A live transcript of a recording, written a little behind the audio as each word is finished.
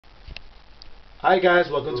Hi guys,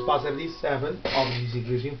 welcome to part 77 of the GT6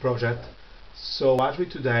 drifting project. So actually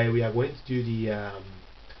today we are going to do the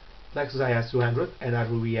Lexus IS 200, and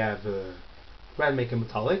actually we have red mica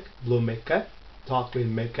metallic, blue mica, dark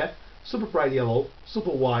green mica, super bright yellow, super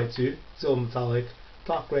white too, silver metallic,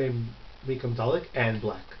 dark green mica metallic, and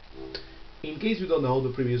black. In case you don't know, the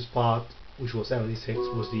previous part, which was 76,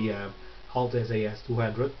 was the Altes AS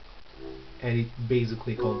 200, and it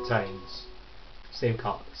basically contains same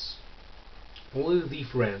colors. Only the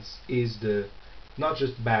difference is the not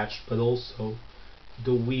just badge but also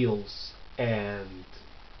the wheels and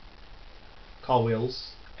car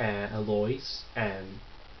wheels and alloys and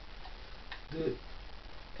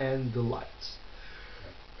the lights.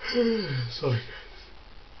 Sorry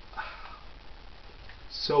guys.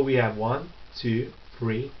 So we have 1, 2,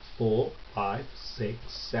 3, 4, 5, 6,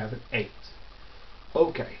 7, 8.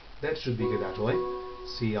 Okay, that should be good actually.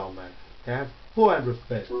 See how many. I have 400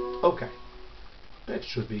 feet. Okay. That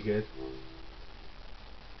should be good.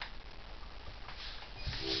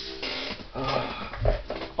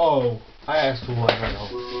 Oh, I asked for one right now.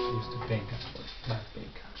 Use the pink actually. Not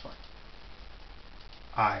pink actually.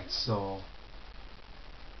 Alright, so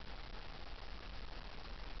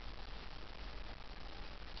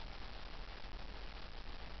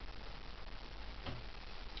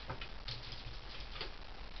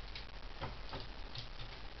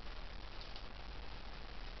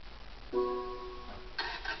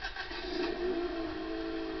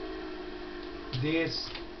this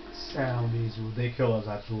sound is ridiculous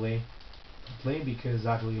actually. Playing because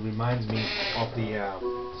actually reminds me of the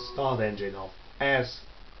start engine of S,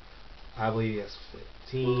 I believe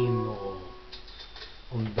S15 or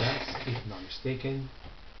on that, if not mistaken.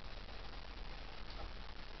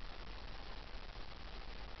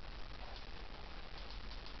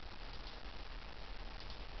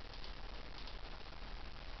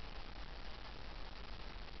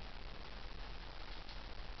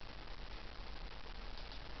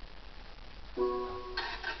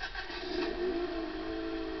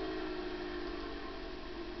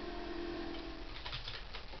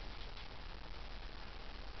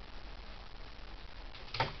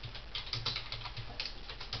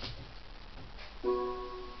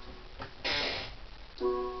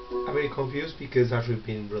 I'm very confused because I've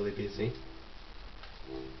been really busy.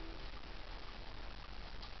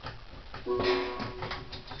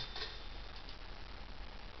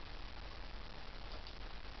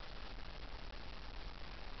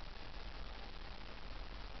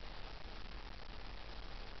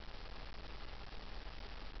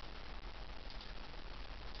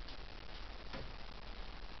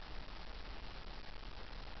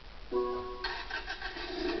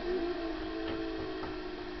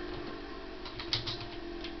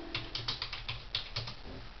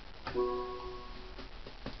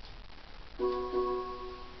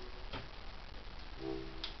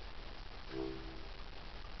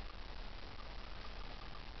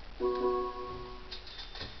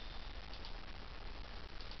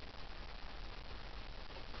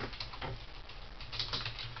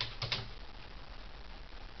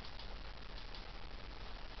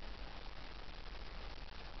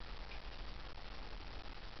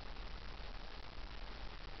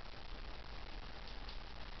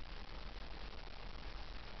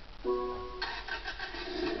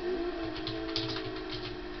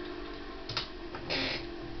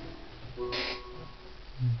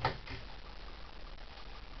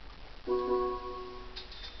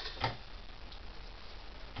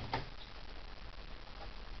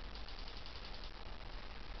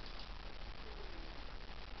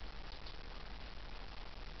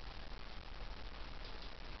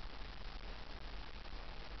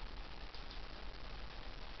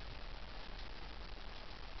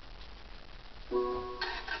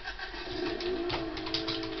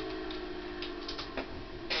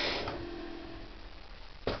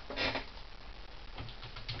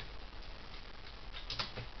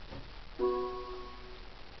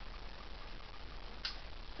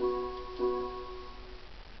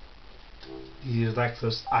 This is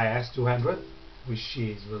Lexus IS 200, which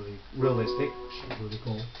is really realistic, which is really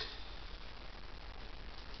cool.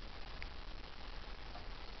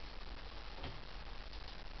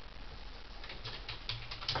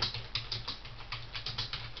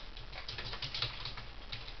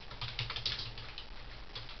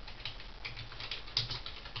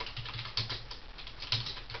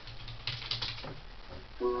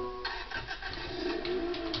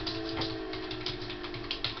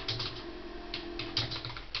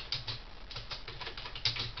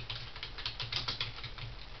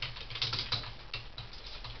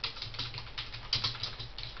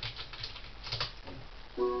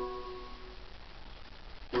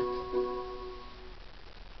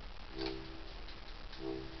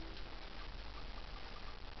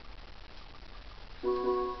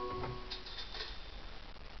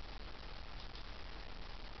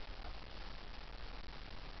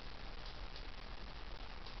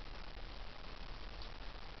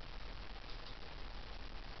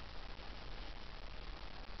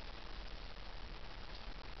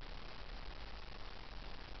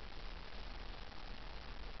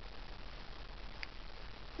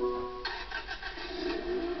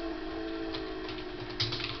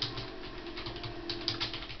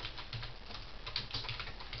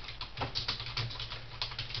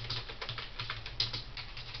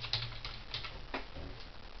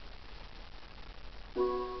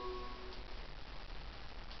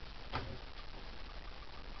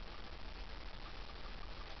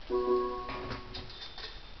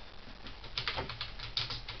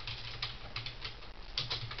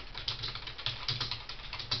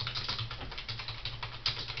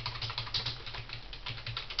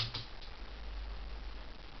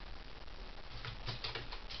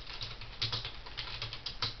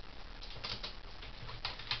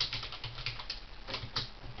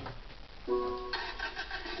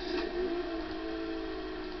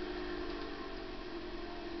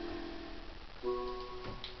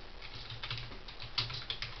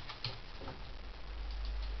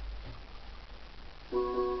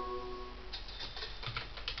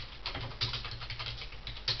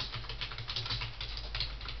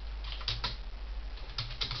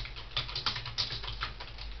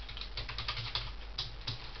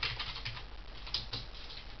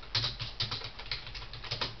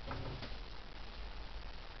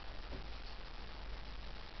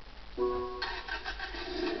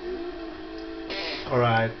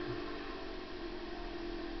 Alright.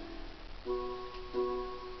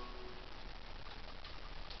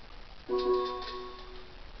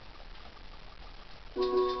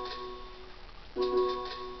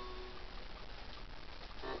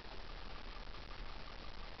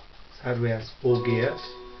 Sadly has 4 gears.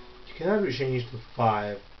 You can actually change to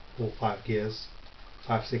 5 or 5 gears.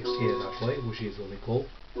 5-6 gears actually, which is really cool.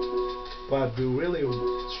 But the really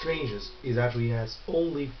strangest is actually has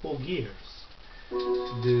only 4 gears.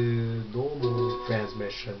 The normal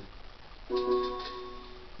transmission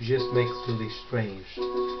just makes really strange.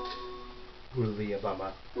 Really a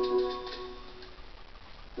bummer.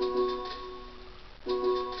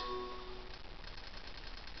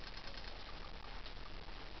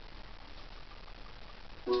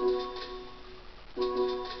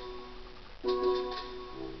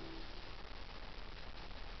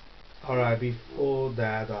 Alright, before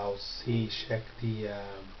that I'll check the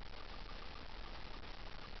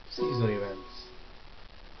season events.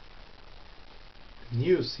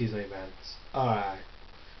 New season events. Alright.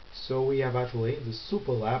 So we have actually the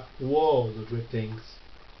super lap. Whoa, the driftings.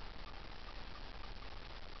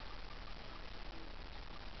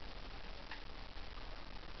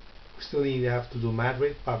 We still need to have to do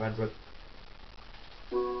Madrid 500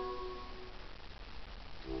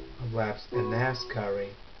 laps and NASCAR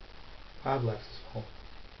 5 laps as well.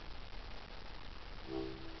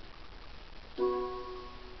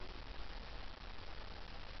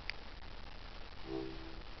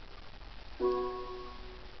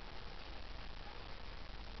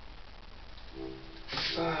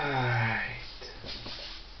 Right.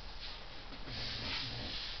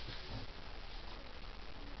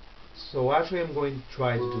 So actually I'm going to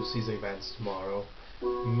try to do season events tomorrow.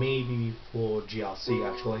 Maybe for GLC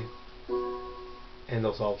actually. And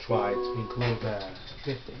also I'll try to include the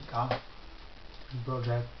drifting car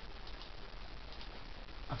project.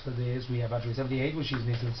 After this we have actually 78, which is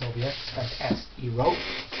Nissan Soviet at SE Road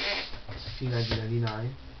in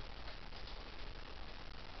 1999.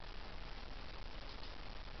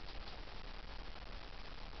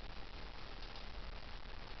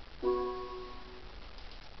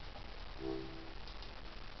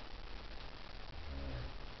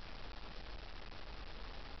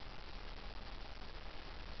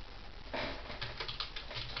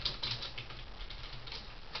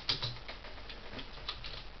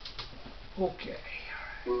 Okay.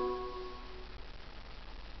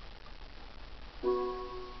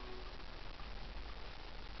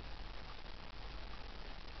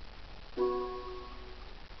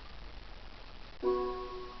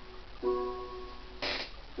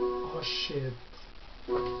 Oh shit.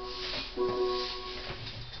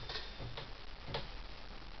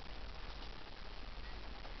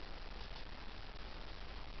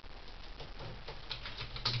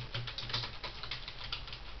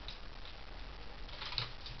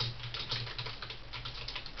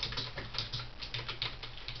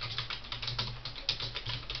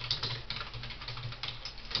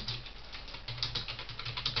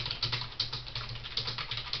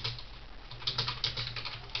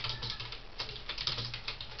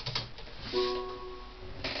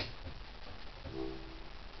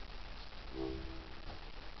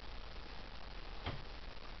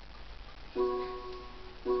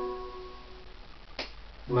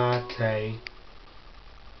 Mate.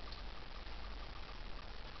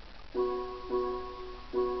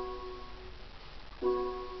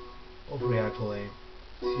 Over actually.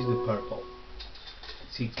 This is the purple.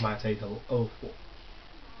 6 Mate 004.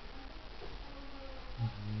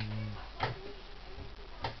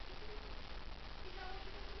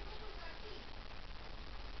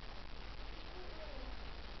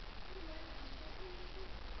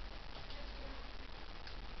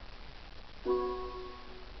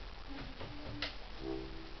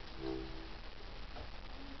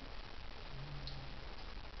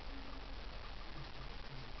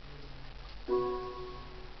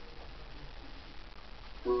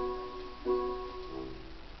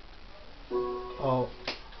 Oh.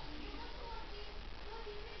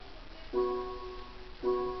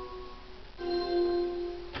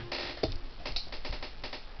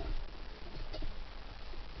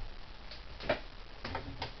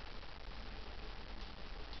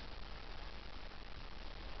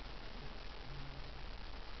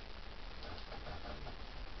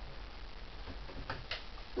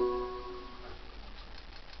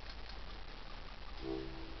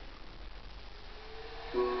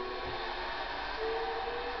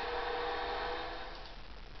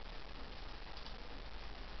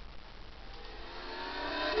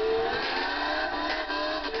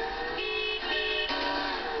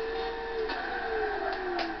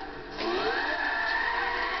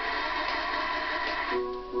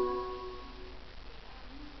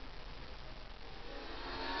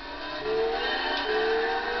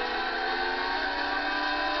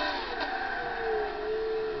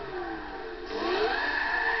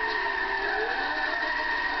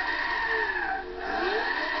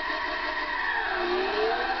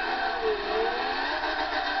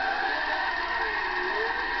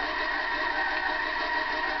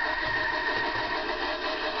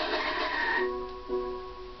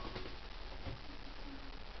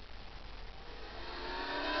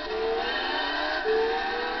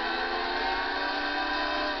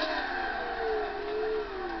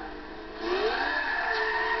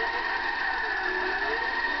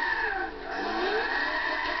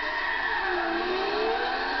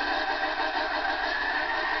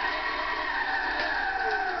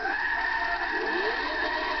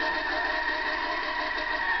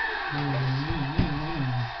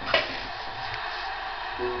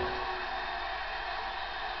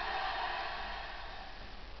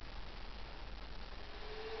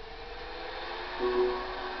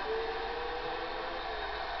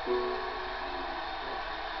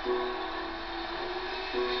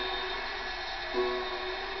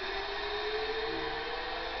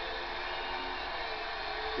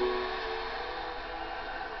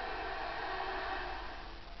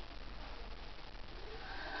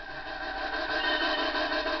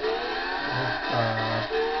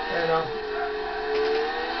 You know.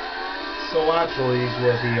 So actually, this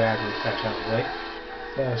was the average catch up, right?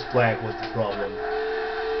 First flag was the problem.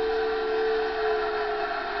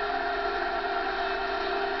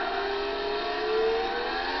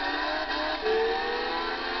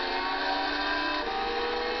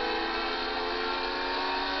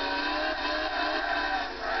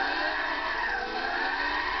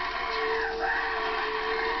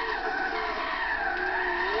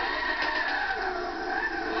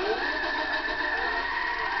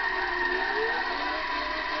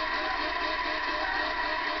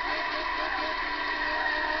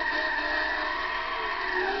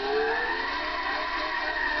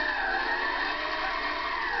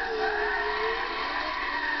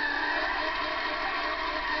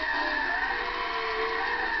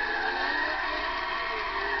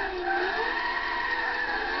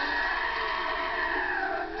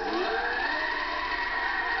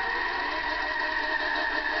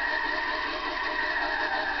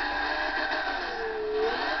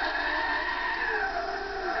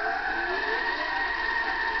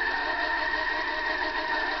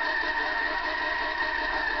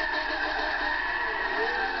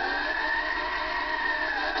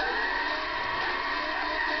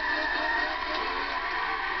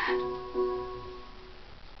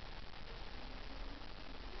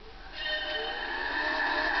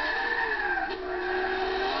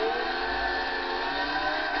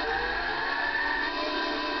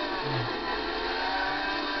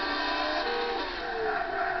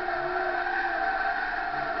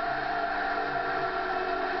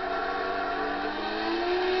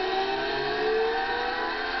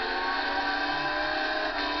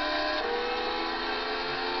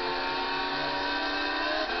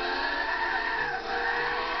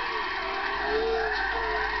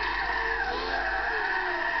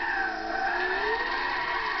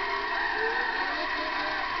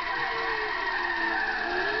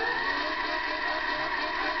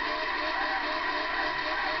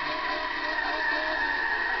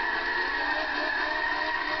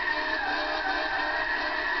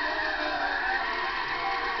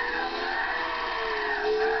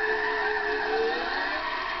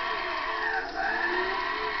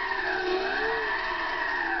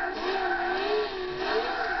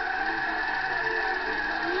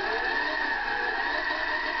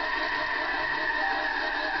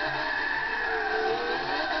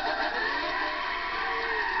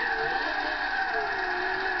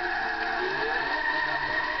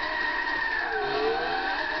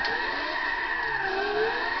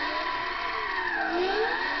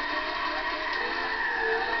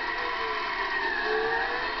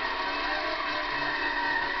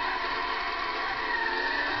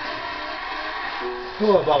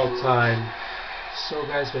 Oh, about time. So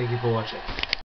guys, thank you for watching.